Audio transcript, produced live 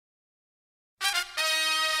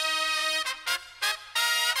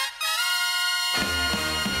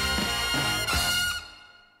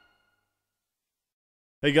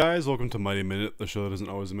Hey guys, welcome to Mighty Minute, the show that isn't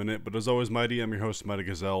always a minute, but is always mighty. I'm your host, Mighty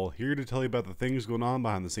Gazelle, here to tell you about the things going on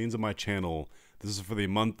behind the scenes of my channel. This is for the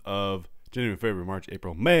month of January, February, March,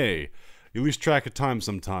 April, May. You lose track of time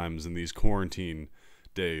sometimes in these quarantine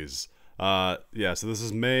days. So this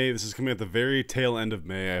is May. This is coming at the very tail end of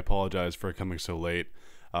May. I apologize for coming so late.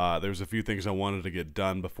 There's a few things I wanted to get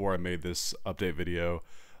done before I made this update video.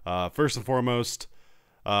 First and foremost,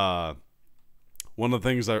 one of the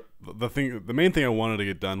things the main thing I wanted to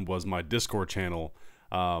get done was my Discord channel.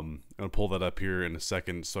 I'm gonna pull that up here in a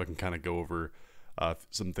second so I can kind of go over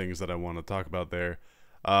some things that I want to talk about there.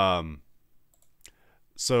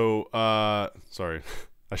 Sorry,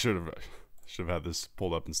 I should have had this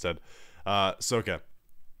pulled up instead. Okay,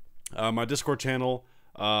 my Discord channel,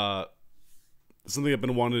 something I've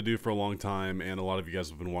been wanting to do for a long time, and a lot of you guys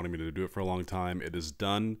have been wanting me to do it for a long time. It is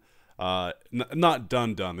done. Not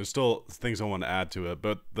done. There's still things I want to add to it,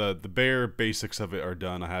 but the bare basics of it are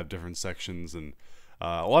done. I have different sections, and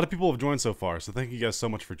a lot of people have joined so far, so thank you guys so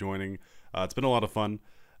much for joining. It's been a lot of fun.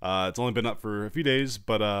 It's only been up for a few days,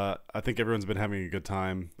 but I think everyone's been having a good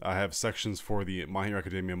time. I have sections for the My Hero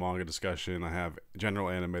Academia manga discussion. I have general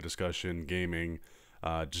anime discussion, gaming,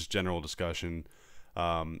 just general discussion.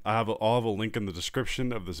 I'll have a link in the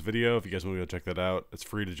description of this video if you guys want to go check that out. It's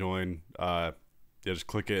free to join. Yeah, just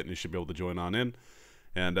click it and you should be able to join on in.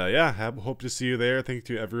 And hope to see you there. Thank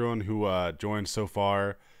you to everyone who joined so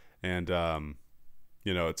far. And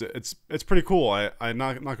it's pretty cool. I'm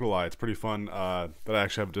not gonna lie, it's pretty fun that I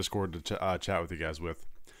actually have a Discord to chat with you guys with.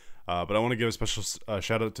 But I want to give a special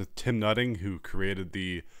shout out to Tim Nutting, who created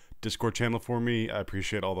the Discord channel for me. I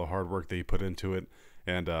appreciate all the hard work that he put into it,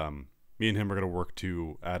 and me and him are gonna work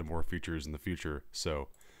to add more features in the future. So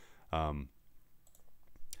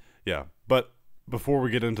yeah, but before we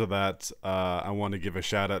get into that, I want to give a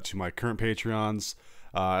shout out to my current Patreons.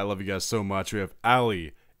 I love you guys so much. We have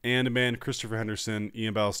Ali, Andaman, Christopher Henderson,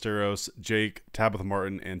 Ian Ballesteros, Jake, Tabitha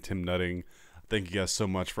Martin, and Tim Nutting. Thank you guys so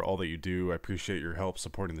much for all that you do. I appreciate your help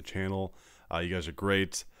supporting the channel. You guys are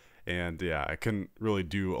great. And yeah, I couldn't really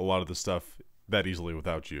do a lot of the stuff that easily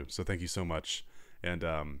without you. So thank you so much. And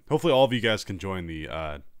hopefully all of you guys can join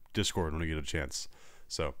the Discord when we get a chance.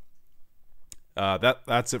 So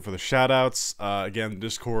that's it for the shout outs. Again,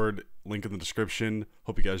 Discord link in the description.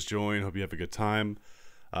 Hope you guys join. Hope you have a good time.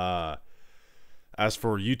 As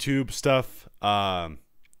for YouTube stuff, I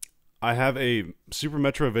have a Super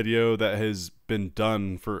Metro video that has been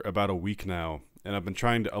done for about a week now, and I've been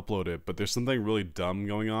trying to upload it, but there's something really dumb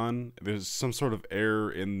going on. There's some sort of error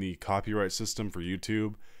in the copyright system for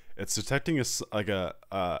YouTube. It's detecting a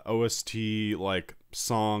OST like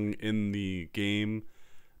song in the game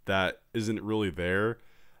that isn't really there,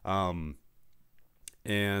 and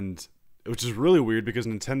which is really weird because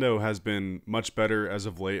Nintendo has been much better as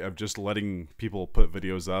of late of just letting people put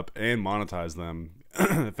videos up and monetize them.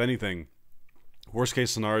 If anything, worst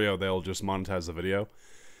case scenario, they'll just monetize the video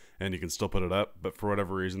and you can still put it up, but for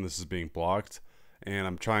whatever reason this is being blocked, and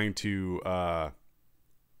I'm trying to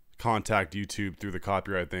contact YouTube through the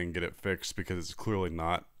copyright thing, get it fixed, because it's clearly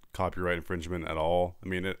not copyright infringement at all. I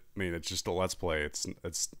mean it's just a let's play.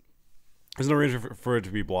 There's no reason for it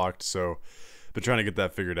to be blocked, so been trying to get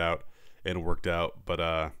that figured out and worked out,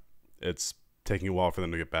 but it's taking a while for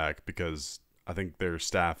them to get back because I think their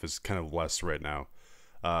staff is kind of less right now.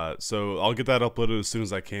 So I'll get that uploaded as soon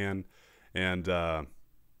as I can, and that's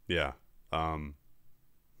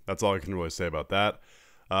all I can really say about that.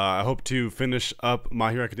 I hope to finish up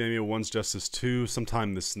My Hero Academia One's Justice 2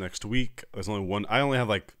 sometime this next week. There's only one. I only have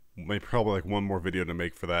probably one more video to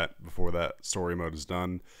make for that before that story mode is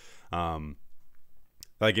done.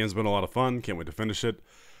 That game's been a lot of fun. Can't wait to finish it.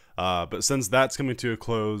 But since that's coming to a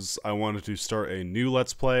close, I wanted to start a new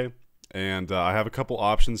Let's Play, and I have a couple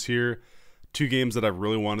options here. Two games that I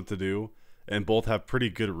really wanted to do, and both have pretty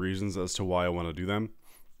good reasons as to why I want to do them.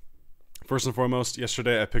 First and foremost,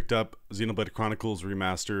 yesterday I picked up Xenoblade Chronicles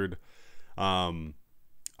Remastered.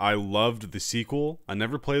 I loved the sequel. I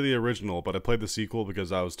never played the original, but I played the sequel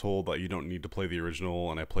because I was told that you don't need to play the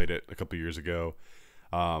original, and I played it a couple years ago.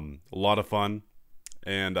 A lot of fun,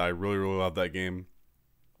 and I really loved that game.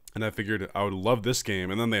 And I figured I would love this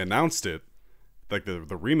game, and then they announced it, like the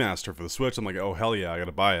remaster for the Switch. I'm like, oh hell yeah, I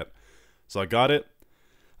gotta buy it. So I got it.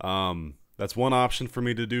 That's one option for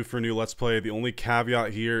me to do for a new Let's Play. The only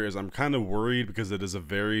caveat here is I'm kind of worried because it is a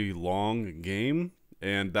very long game,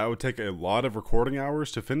 and that would take a lot of recording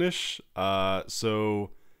hours to finish. But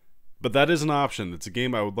that is an option. It's a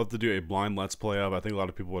game I would love to do a blind Let's Play of. I think a lot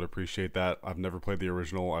of people would appreciate that. I've never played the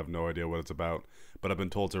original. I have no idea what it's about, but I've been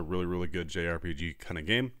told it's a really good JRPG kind of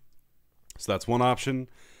game. So that's one option.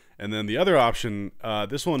 And then the other option,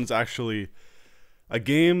 this one's actually a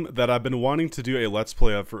game that I've been wanting to do a Let's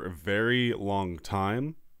Play of for a very long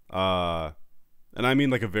time. And I mean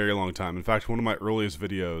like a very long time. In fact, one of my earliest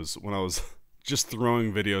videos, when I was just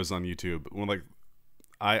throwing videos on YouTube,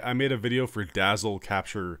 I made a video for Dazzle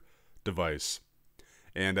capture device.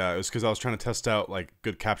 And it was because I was trying to test out like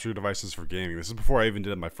good capture devices for gaming. This is before I even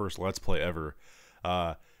did my first Let's Play ever.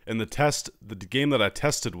 And the game that I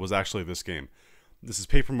tested was actually this game. This is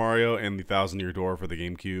Paper Mario and the Thousand Year Door for the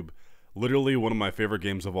GameCube. Literally one of my favorite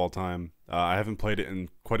games of all time. I haven't played it in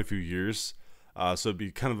quite a few years, so it'd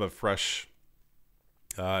be kind of a fresh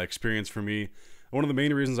experience for me. One of the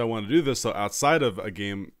main reasons I want to do this, so outside of a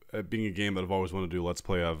game being a game that I've always wanted to do Let's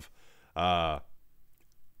Play of,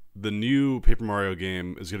 the new Paper Mario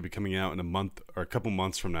game is going to be coming out in a month or a couple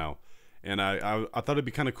months from now. And I thought it'd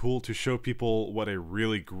be kind of cool to show people what a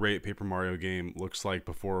really great Paper Mario game looks like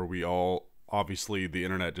before we all, obviously the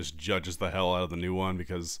internet just judges the hell out of the new one,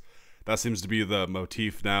 because that seems to be the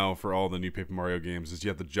motif now for all the new Paper Mario games, is you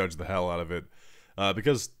have to judge the hell out of it.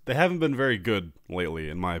 Because they haven't been very good lately,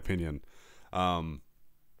 in my opinion.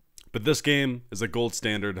 But this game is a gold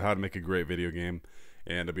standard how to make a great video game.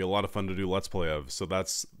 And it'd be a lot of fun to do Let's Play of. So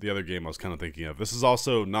that's the other game I was kind of thinking of. This is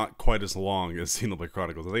also not quite as long as Xenoblade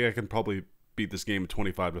Chronicles. I think I can probably beat this game in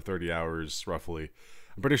 25 to 30 hours, roughly.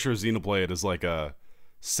 I'm pretty sure Xenoblade is like a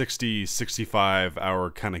 60, 65 hour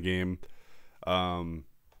kind of game.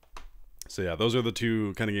 So yeah, those are the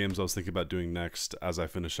two kind of games I was thinking about doing next as I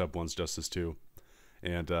finish up One's Justice 2.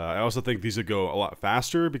 And I also think these would go a lot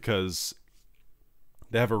faster because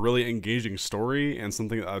they have a really engaging story and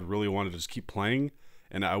something that I'd really want to just keep playing.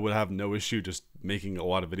 And I would have no issue just making a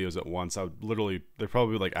lot of videos at once. I would literally, they're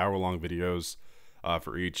probably like hour-long videos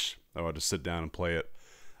for each. I would just sit down and play it.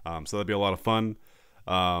 So that'd be a lot of fun.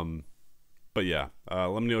 But yeah,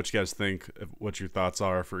 let me know what you guys think, what your thoughts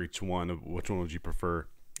are for each one, of which one would you prefer.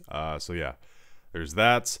 So yeah, there's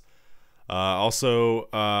that. Also,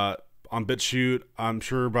 on BitChute, I'm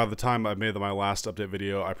sure by the time I made my last update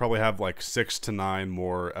video, I probably have like 6 to 9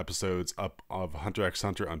 more episodes up of Hunter x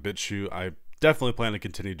Hunter on BitChute. I definitely plan to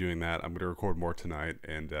continue doing that. I'm going to record more tonight,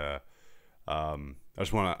 and I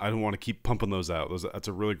don't want to keep pumping those out. That's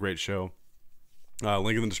a really great show.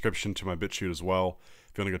 Link in the description to my BitChute as well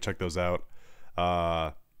if you want to go check those out.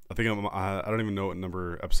 I think I don't even know what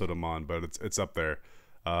number episode I'm on, but it's up there.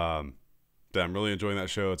 Yeah, I'm really enjoying that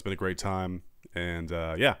show. It's been a great time, and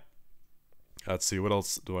yeah. Let's see, what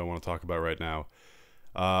else do I want to talk about right now?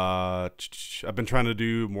 I've been trying to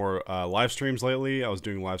do more live streams lately. I was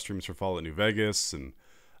doing live streams for Fallout New Vegas, and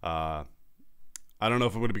I don't know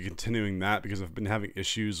if I'm going to be continuing that because I've been having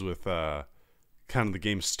issues with kind of the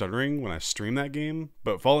game stuttering when I stream that game.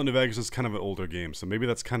 But Fallout New Vegas is kind of an older game, so maybe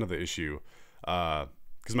that's kind of the issue.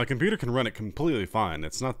 Because my computer can run it completely fine.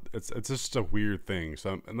 It's just a weird thing.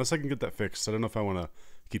 So unless I can get that fixed, I don't know if I want to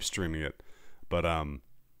keep streaming it. But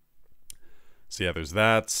so yeah, there's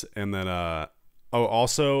that, and then oh,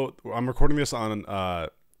 also I'm recording this on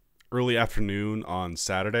early afternoon on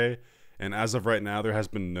Saturday, and as of right now, there has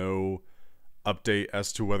been no update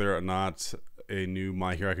as to whether or not a new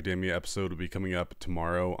My Hero Academia episode will be coming up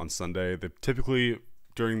tomorrow on Sunday. They typically,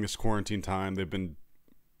 during this quarantine time, they've been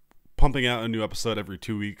pumping out a new episode every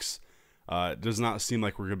 2 weeks. It does not seem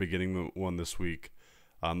like we're going to be getting one this week,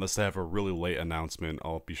 unless they have a really late announcement.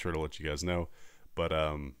 I'll be sure to let you guys know, but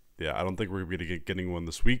yeah, I don't think we're going to be getting one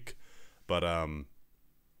this week, but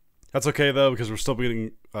that's okay though, because we're still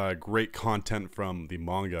getting great content from the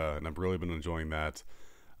manga, and I've really been enjoying that.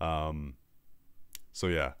 So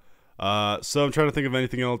yeah, so I'm trying to think of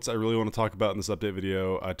anything else I really want to talk about in this update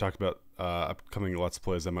video. I talked about upcoming Let's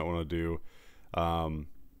Plays I might want to do.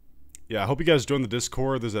 Yeah, I hope you guys join the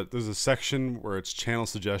Discord. There's a section where it's channel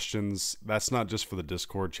suggestions. That's not just for the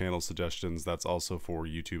Discord channel suggestions. That's also for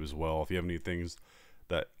YouTube as well. If you have any things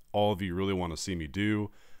that all of you really want to see me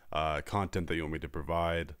do, content that you want me to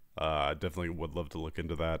provide, I definitely would love to look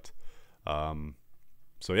into that.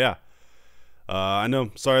 So yeah, I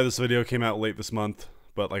know, sorry this video came out late this month,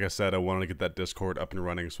 but like I said, I wanted to get that Discord up and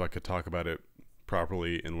running so I could talk about it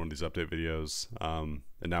properly in one of these update videos, and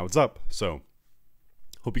now it's up. So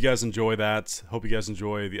hope you guys enjoy that. Hope you guys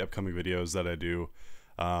enjoy the upcoming videos that I do.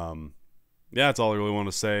 Yeah, that's all I really want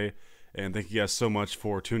to say. And thank you guys so much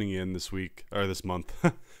for tuning in this week, or this month,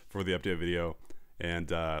 for the update video.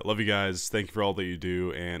 And love you guys. Thank you for all that you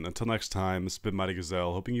do. And until next time, this has been Mighty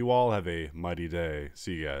Gazelle, hoping you all have a mighty day.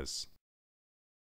 See you guys.